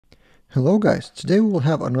Hello guys, today we will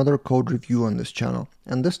have another code review on this channel,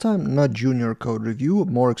 and this time not junior code review,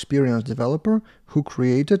 more experienced developer who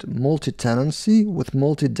created multi-tenancy with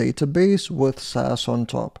multi-database with SaaS on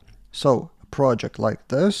top. So a project like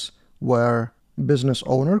this where business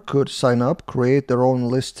owner could sign up, create their own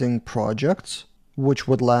listing projects which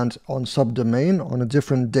would land on Subdomain on a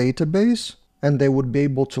different database, and they would be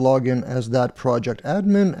able to log in as that project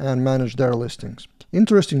admin and manage their listings.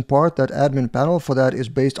 Interesting part, that admin panel for that is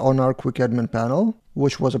based on our quick admin panel,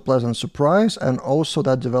 which was a pleasant surprise, and also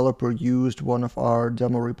that developer used one of our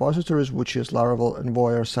demo repositories, which is Laravel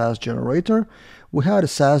Envoyer SaaS generator. We had a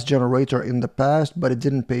SaaS generator in the past, but it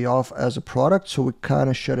didn't pay off as a product, so we kind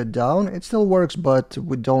of shut it down. It still works, but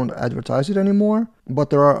we don't advertise it anymore. But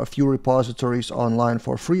there are a few repositories online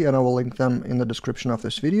for free, and I will link them in the description of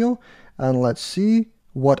this video. And let's see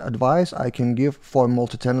what advice I can give for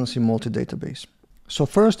multi-tenancy, multi-database. So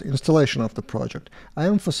first, installation of the project. I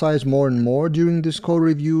emphasize more and more during these code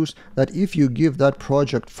reviews that if you give that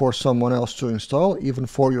project for someone else to install, even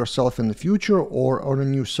for yourself in the future or on a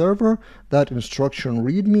new server, that instruction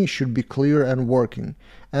readme should be clear and working.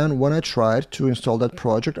 And when I tried to install that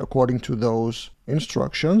project according to those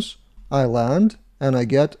instructions, I land and I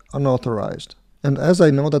get unauthorized. And as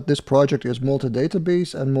I know that this project is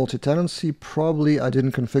multi-database and multi-tenancy, probably I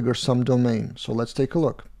didn't configure Subdomain. So let's take a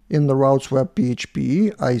look. In the routes web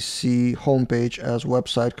PHP, I see homepage as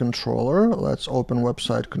website controller. Let's open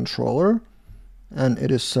website controller, and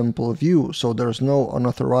it is simple view. So there's no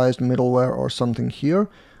unauthorized middleware or something here.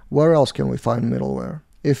 Where else can we find middleware?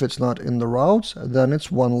 If it's not in the routes, then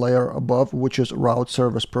it's one layer above, which is route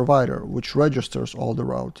service provider, which registers all the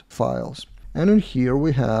route files. And in here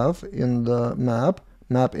we have in the map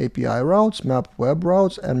API routes, map web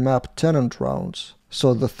routes, and map tenant routes.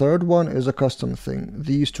 So the third one is a custom thing.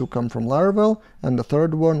 These two come from Laravel, and the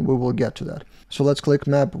third one, we will get to that. So let's click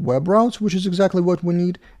map web routes, which is exactly what we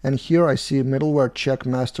need. And here I see middleware check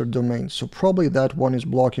master domain. So probably that one is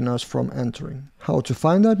blocking us from entering. How to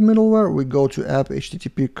find that middleware? We go to app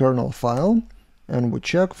HTTP kernel file, and we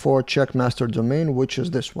check for check master domain, which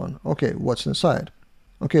is this one. Okay, what's inside?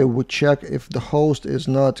 Okay, we check if the host is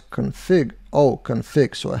not config. Oh,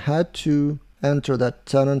 config. So I had to enter that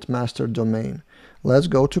tenant master domain. Let's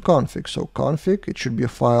go to config. So config, it should be a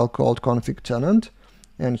file called config tenant.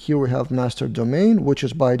 And here we have master domain, which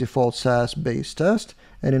is by default SaaS base test.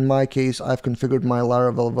 And in my case, I've configured my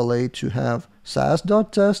Laravel Valet to have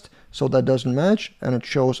saas.test. So that doesn't match and it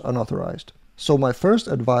shows unauthorized. So my first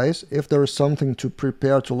advice, if there is something to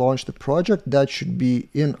prepare to launch the project, that should be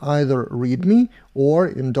in either Readme or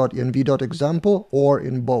in env.example or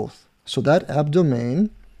in both. So that app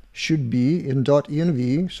domain should be in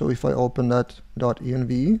 .env. So if I open that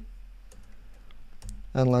 .env,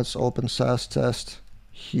 and let's open SaaS test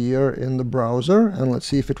here in the browser, and let's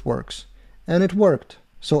see if it works. And it worked.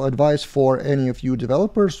 So advice for any of you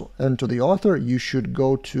developers and to the author, you should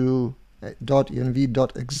go to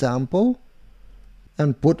env.example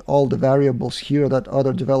and put all the variables here that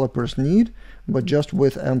other developers need, but just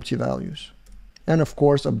with empty values. And of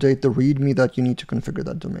course, update the readme that you need to configure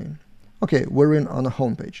that domain. Okay, we're in on a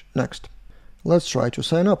homepage. Next, let's try to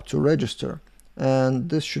sign up to register. And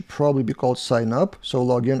this should probably be called sign up. So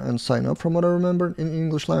log in and sign up from what I remember in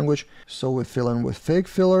English language. So we fill in with fake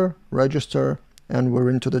filler, register, and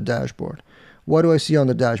we're into the dashboard. What do I see on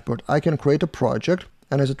the dashboard? I can create a project,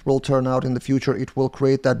 and as it will turn out in the future, it will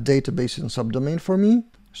create that database in Subdomain for me.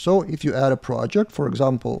 So if you add a project, for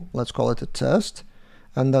example, let's call it a test,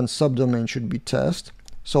 and then Subdomain should be test.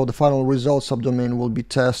 So the final result subdomain will be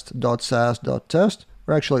test.saas.test,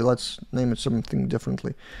 or actually let's name it something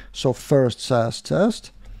differently. So first SaaS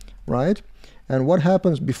test, right? And what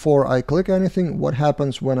happens before I click anything? What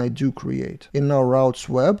happens when I do create? In our routes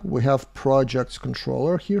web, we have projects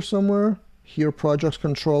controller here somewhere, here projects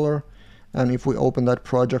controller. And if we open that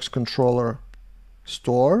projects controller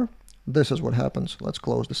store, this is what happens. Let's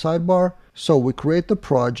close the sidebar. So we create the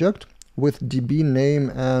project with DB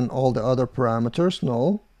name and all the other parameters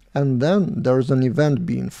null, and then there's an event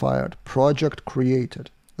being fired, project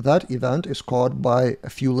created. That event is called by a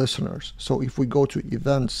few listeners. So if we go to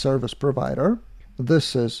event service provider,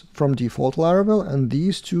 this is from default Laravel, and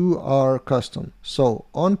these two are custom. So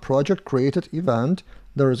on project created event,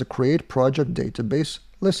 there is a create project database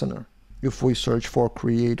listener. If we search for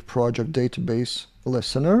create project database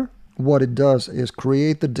listener, what it does is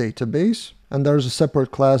create the database, and there's a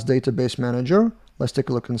separate class database manager. Let's take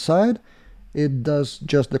a look inside. It does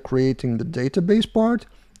just the creating the database part,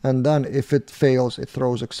 and then if it fails, it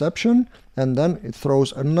throws exception, and then it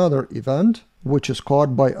throws another event, which is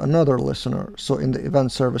called by another listener. So in the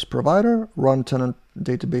event service provider, run tenant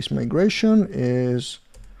database migration is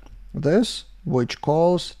this, which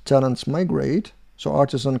calls tenants migrate. So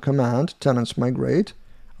Artisan Command, tenants migrate.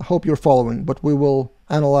 I hope you're following, but we will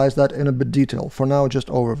analyze that in a bit detail. For now, just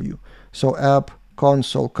overview. So app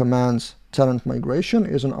console commands tenant migration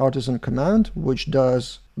is an Artisan command which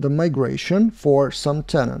does the migration for some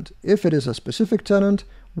tenant. If it is a specific tenant,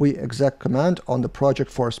 we exec command on the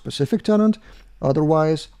project for a specific tenant.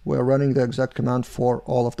 Otherwise, we're running the exec command for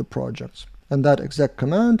all of the projects. And that exec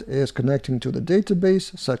command is connecting to the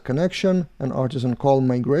database, set connection, and Artisan call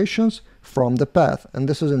migrations from the path. And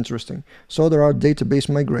this is interesting. So there are database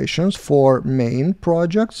migrations for main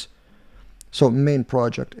projects. So main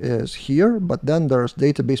project is here, but then there's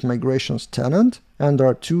database migrations tenant, and there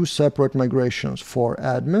are two separate migrations for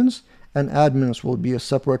admins, and admins will be a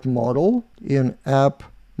separate model in app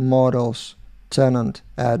models tenant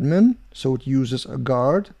admin. So it uses a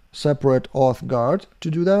guard, separate auth guard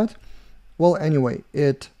to do that. Well, anyway,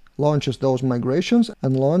 it launches those migrations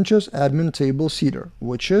and launches admin table seeder,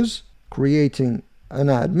 which is creating an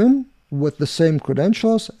admin with the same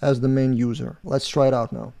credentials as the main user. Let's try it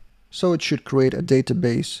out now. So it should create a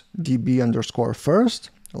database db_first.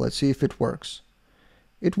 Let's see if it works.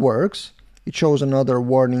 It works. It shows another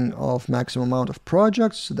warning of maximum amount of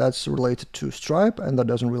projects. That's related to Stripe, and that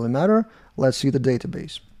doesn't really matter. Let's see the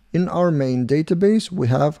database. In our main database, we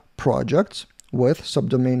have projects with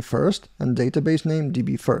subdomain first and database name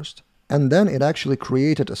db first. And then it actually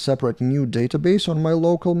created a separate new database on my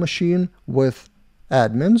local machine with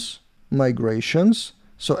admins, migrations,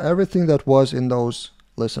 so everything that was in those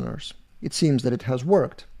listeners. It seems that it has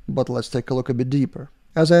worked, but let's take a look a bit deeper.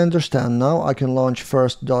 As I understand now, I can launch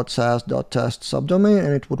first.sas.test subdomain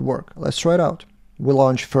and it would work. Let's try it out. We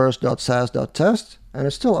launch first.sas.test and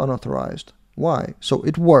it's still unauthorized. Why? So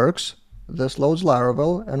it works. This loads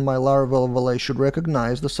Laravel, and my Laravel valet should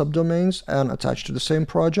recognize the subdomains and attach to the same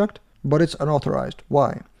project, but it's unauthorized.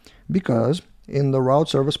 Why? Because in the route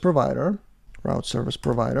service provider,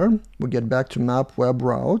 we get back to map web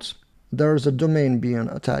routes. There's a domain being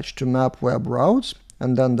attached to map web routes,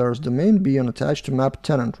 and then there's domain being attached to map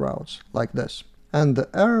tenant routes, like this. And the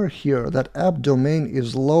error here, that app domain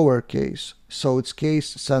is lowercase, so it's case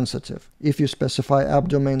sensitive. If you specify app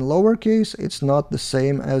domain lowercase, it's not the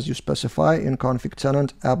same as you specify in config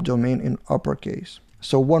tenant app domain in uppercase.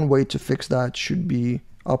 So one way to fix that should be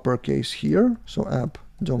uppercase here, so app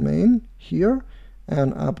domain here,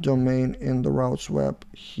 and app domain in the routes web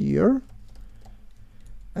here.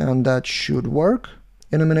 And that should work.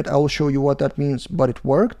 In a minute I will show you what that means, but it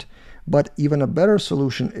worked. But even a better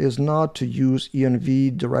solution is not to use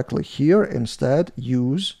env directly here. Instead,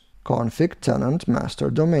 use config tenant master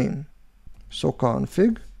domain. So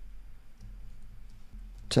config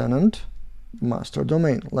tenant master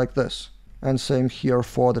domain, like this. And same here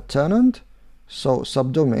for the tenant. So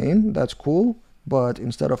subdomain, that's cool. But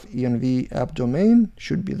instead of env app domain,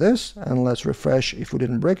 should be this. And let's refresh. If we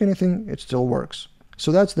didn't break anything, it still works.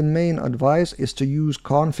 So that's the main advice, is to use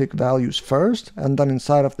config values first, and then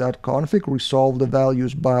inside of that config resolve the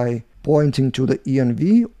values by pointing to the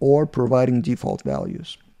env or providing default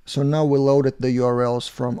values. So now we loaded the URLs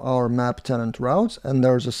from our map tenant routes, and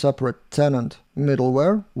there's a separate tenant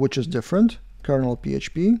middleware, which is different, kernel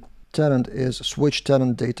PHP. Tenant is switch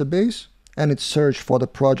tenant database, and it's searched for the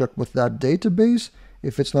project with that database.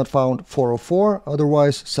 If it's not found, 404,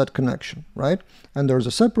 otherwise set connection, right? And there's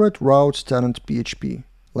a separate routes tenant PHP.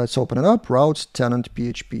 Let's open it up, routes tenant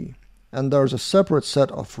PHP. And there's a separate set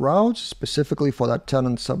of routes specifically for that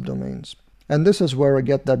tenant subdomains. And this is where I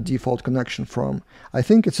get that default connection from. I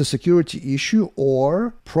think it's a security issue,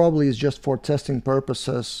 or probably it's just for testing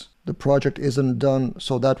purposes. The project isn't done,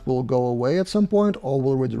 so that will go away at some point, or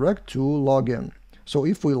will redirect to login. So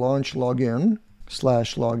if we launch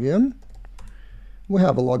login/login, we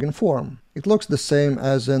have a login form. It looks the same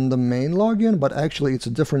as in the main login, but actually it's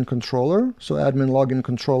a different controller. So admin login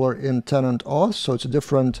controller in tenant auth, so it's a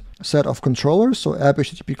different set of controllers. So app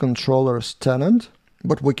HTTP controllers tenant,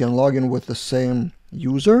 but we can log in with the same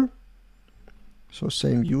user. So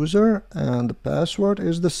same user, and the password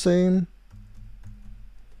is the same.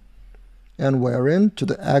 And we're in to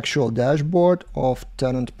the actual dashboard of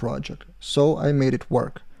tenant project. So I made it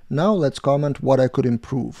work. Now let's comment what I could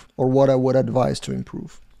improve, or what I would advise to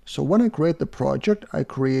improve. So when I create the project, I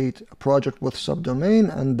create a project with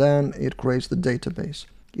subdomain, and then it creates the database.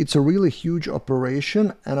 It's a really huge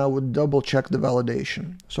operation, and I would double check the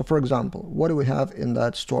validation. So for example, what do we have in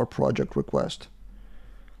that store project request?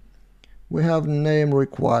 We have name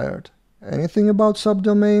required. Anything about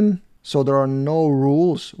subdomain? So there are no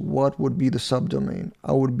rules what would be the subdomain.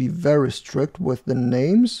 I would be very strict with the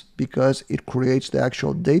names because it creates the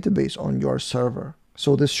actual database on your server.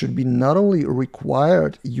 So this should be not only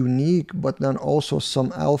required, unique, but then also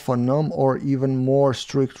some alpha num or even more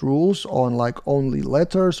strict rules on like only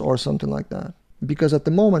letters or something like that. Because at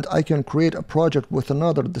the moment I can create a project with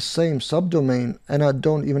another, the same subdomain, and I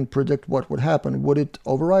don't even predict what would happen. Would it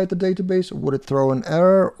override the database? Would it throw an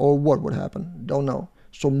error? Or what would happen? Don't know.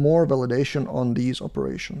 So more validation on these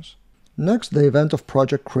operations. Next, the event of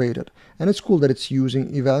project created. And it's cool that it's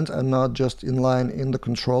using event and not just inline in the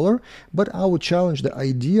controller, but I would challenge the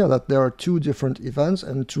idea that there are two different events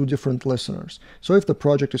and two different listeners. So if the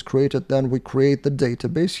project is created, then we create the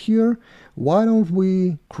database here. Why don't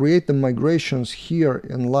we create the migrations here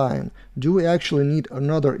in line? Do we actually need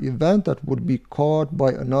another event that would be caught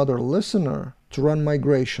by another listener to run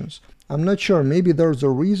migrations? I'm not sure, maybe there's a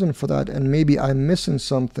reason for that and maybe I'm missing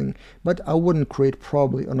something, but I wouldn't create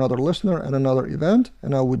probably another listener and another event,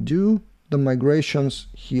 and I would do the migrations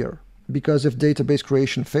here. Because if database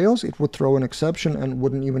creation fails, it would throw an exception and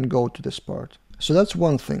wouldn't even go to this part. So that's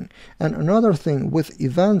one thing. And another thing, with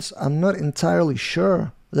events, I'm not entirely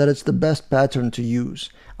sure that it's the best pattern to use.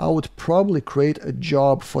 I would probably create a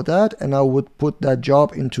job for that and I would put that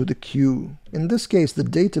job into the queue. In this case, the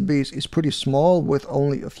database is pretty small with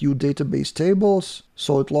only a few database tables,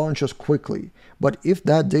 so it launches quickly. But if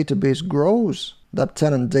that database grows, that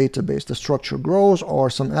tenant database, the structure grows, or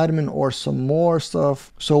some admin or some more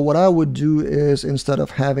stuff. So what I would do is, instead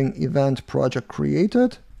of having event project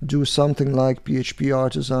created, do something like PHP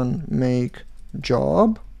artisan make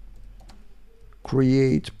job,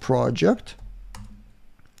 create project,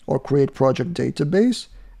 or create project database,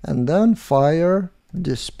 and then fire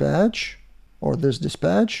dispatch, or this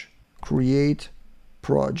dispatch, create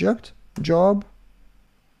project job.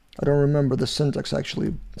 I don't remember the syntax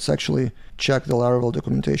actually. Let's actually check the Laravel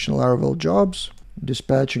documentation. Laravel jobs,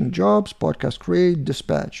 dispatching jobs, podcast create,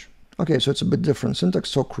 dispatch. Okay, so it's a bit different syntax.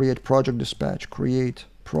 So create project dispatch, create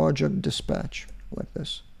project dispatch, like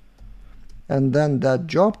this. And then that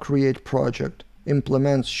job create project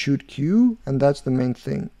implements should queue, and that's the main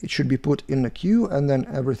thing. It should be put in a queue, and then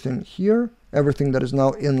everything here, everything that is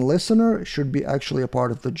now in listener should be actually a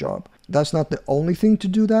part of the job. That's not the only thing to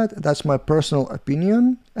do that. That's my personal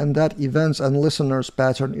opinion, and that events and listeners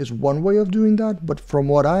pattern is one way of doing that, but from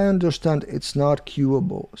what I understand, it's not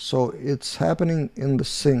queuable. So it's happening in the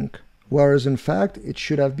sync, whereas in fact, it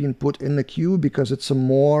should have been put in the queue because it's a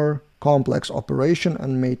more complex operation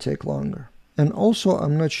and may take longer. And also,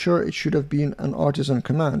 I'm not sure it should have been an Artisan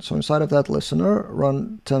command. So inside of that listener,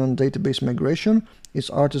 run tenant database migration, is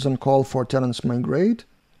Artisan call for tenants migrate.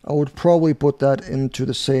 I would probably put that into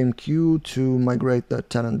the same queue to migrate the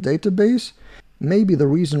tenant database. Maybe the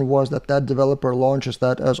reason was that that developer launches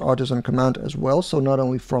that as Artisan command as well, so not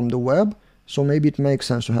only from the web. So maybe it makes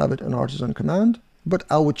sense to have it an Artisan command, but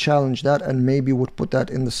I would challenge that and maybe would put that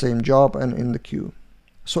in the same job and in the queue.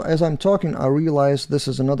 So as I'm talking, I realize this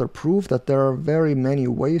is another proof that there are very many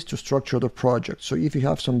ways to structure the project. So if you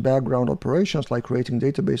have some background operations like creating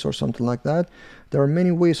database or something like that, there are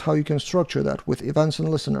many ways how you can structure that, with events and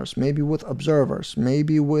listeners, maybe with observers,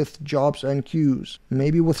 maybe with jobs and queues,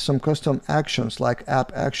 maybe with some custom actions like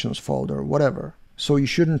app actions folder, whatever. So you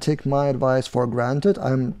shouldn't take my advice for granted.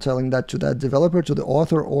 I'm telling that to that developer, to the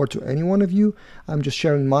author, or to any one of you. I'm just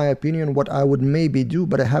sharing my opinion, what I would maybe do,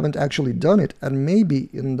 but I haven't actually done it. And maybe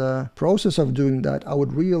in the process of doing that, I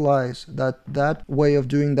would realize that that way of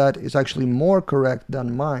doing that is actually more correct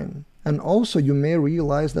than mine. And also you may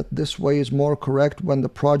realize that this way is more correct when the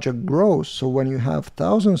project grows. So when you have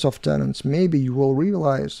thousands of tenants, maybe you will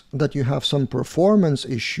realize that you have some performance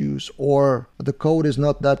issues or the code is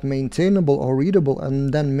not that maintainable or readable,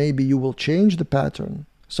 and then maybe you will change the pattern.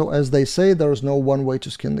 So as they say, there is no one way to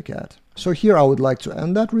skin the cat. So here I would like to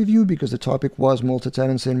end that review because the topic was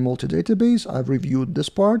multi-tenancy and multi-database. I've reviewed this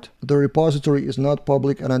part. The repository is not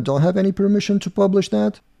public and I don't have any permission to publish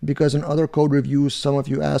that, because in other code reviews, some of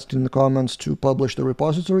you asked in the comments to publish the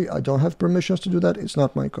repository. I don't have permissions to do that. It's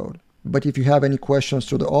not my code. But if you have any questions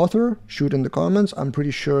to the author, shoot in the comments. I'm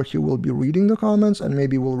pretty sure he will be reading the comments and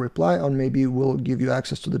maybe will reply, or maybe will give you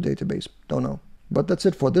access to the database. Don't know. But that's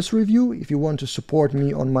it for this review. If you want to support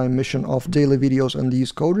me on my mission of daily videos and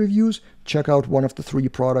these code reviews, check out one of the 3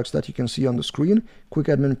 products that you can see on the screen. Quick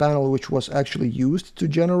Admin Panel, which was actually used to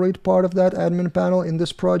generate part of that admin panel in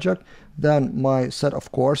this project. Then my set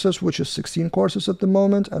of courses, which is 16 courses at the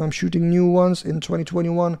moment, and I'm shooting new ones in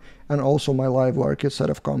 2021. And also my LiveWire Kit set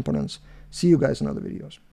of components. See you guys in other videos.